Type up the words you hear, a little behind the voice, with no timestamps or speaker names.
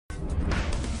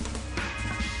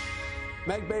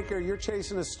Meg Baker, you're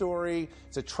chasing a story.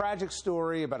 It's a tragic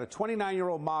story about a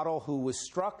 29-year-old model who was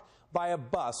struck by a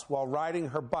bus while riding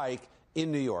her bike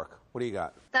in New York. What do you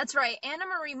got? That's right. Anna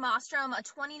Maria Mostrom, a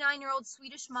 29-year-old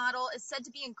Swedish model, is said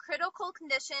to be in critical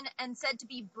condition and said to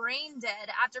be brain dead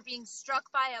after being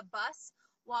struck by a bus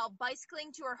while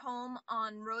bicycling to her home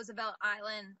on Roosevelt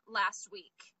Island last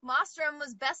week. Mostrom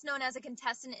was best known as a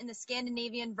contestant in the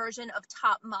Scandinavian version of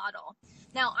Top Model.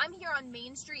 Now, I'm here on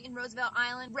Main Street in Roosevelt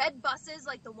Island. Red buses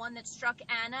like the one that struck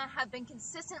Anna have been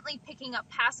consistently picking up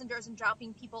passengers and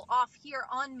dropping people off here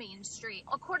on Main Street.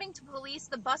 According to police,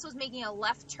 the bus was making a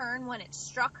left turn when it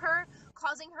struck her,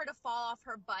 causing her to fall off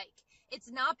her bike. It's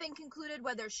not been concluded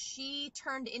whether she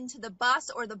turned into the bus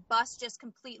or the bus just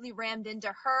completely rammed into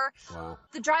her. Wow.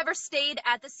 The driver stayed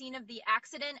at the scene of the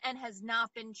accident and has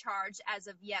not been charged as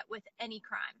of yet with any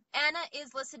crime. Anna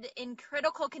is listed in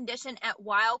critical condition at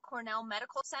Weill Cornell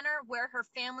Medical Center, where her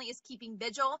family is keeping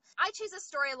vigil. I chase this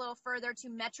story a little further to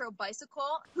Metro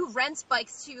Bicycle, who rents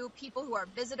bikes to people who are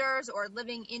visitors or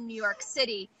living in New York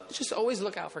City. Just always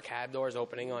look out for cab doors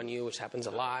opening on you, which happens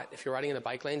a lot. If you're riding in the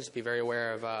bike lane, just be very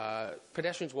aware of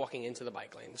pedestrians walking into the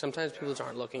bike lane. Sometimes people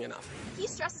aren't looking enough. He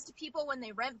stresses to people when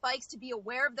they rent bikes to be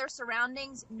aware of their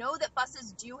surroundings, know that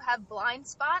buses do have blind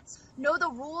spots, know the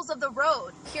rules of the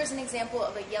road. Here's an example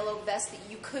of a yellow vest that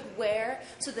you could wear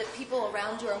so that people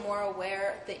around you are more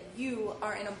aware that you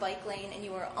are in a bike lane and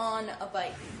you are on a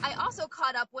bike. I also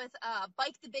caught up with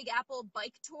Bike the Big Apple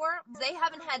bike tour. They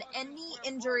haven't had any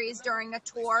injuries during a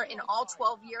tour in all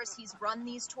 12 years he's run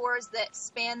these tours that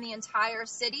span the entire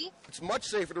city. It's much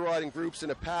safer to ride in groups in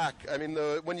a pack. I mean,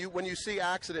 when you see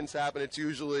accidents happen, it's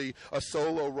usually a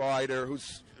solo rider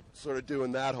who's sort of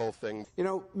doing that whole thing. You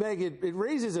know, Meg, it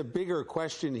raises a bigger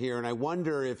question here, and I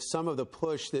wonder if some of the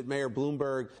push that Mayor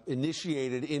Bloomberg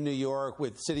initiated in New York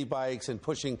with city bikes and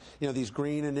pushing, these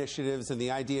green initiatives and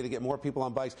the idea to get more people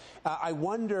on bikes, I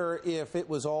wonder if it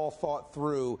was all thought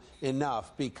through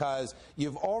enough, because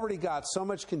you've already got so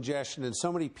much congestion and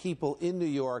so many people in New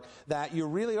York that you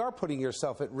really are putting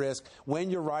yourself at risk when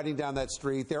you're riding down that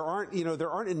street. There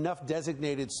aren't enough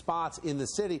designated spots in the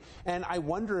city, and I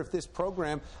wonder if this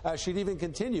program should even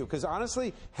continue, because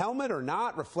honestly, helmet or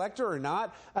not, reflector or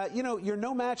not, you're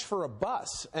no match for a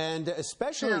bus, and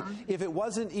especially if it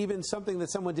wasn't even something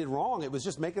that someone did wrong. It was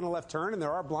just making a left turn and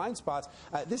there are blind spots.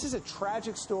 This is a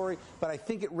tragic story, but I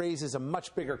think it raises a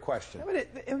much bigger question.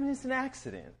 I mean, it's an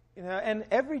accident. And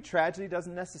every tragedy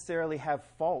doesn't necessarily have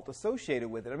fault associated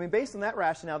with it. I mean, based on that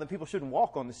rationale, then people shouldn't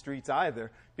walk on the streets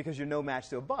either because you're no match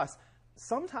to a bus.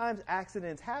 Sometimes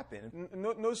accidents happen.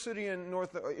 No city in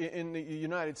the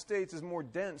United States is more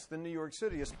dense than New York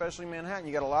City, especially Manhattan.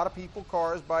 You got a lot of people,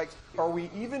 cars, bikes. Are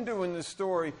we even doing this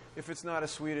story if it's not a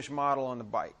Swedish model on the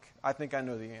bike? I think I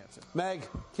know the answer. Meg,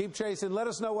 keep chasing. Let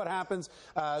us know what happens.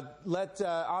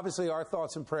 Obviously, our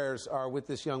thoughts and prayers are with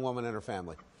this young woman and her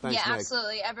family. Thanks, yeah, Meg.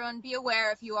 absolutely. Everyone be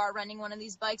aware if you are renting one of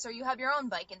these bikes or you have your own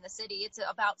bike in the city. It's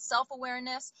about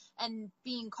self-awareness and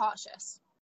being cautious.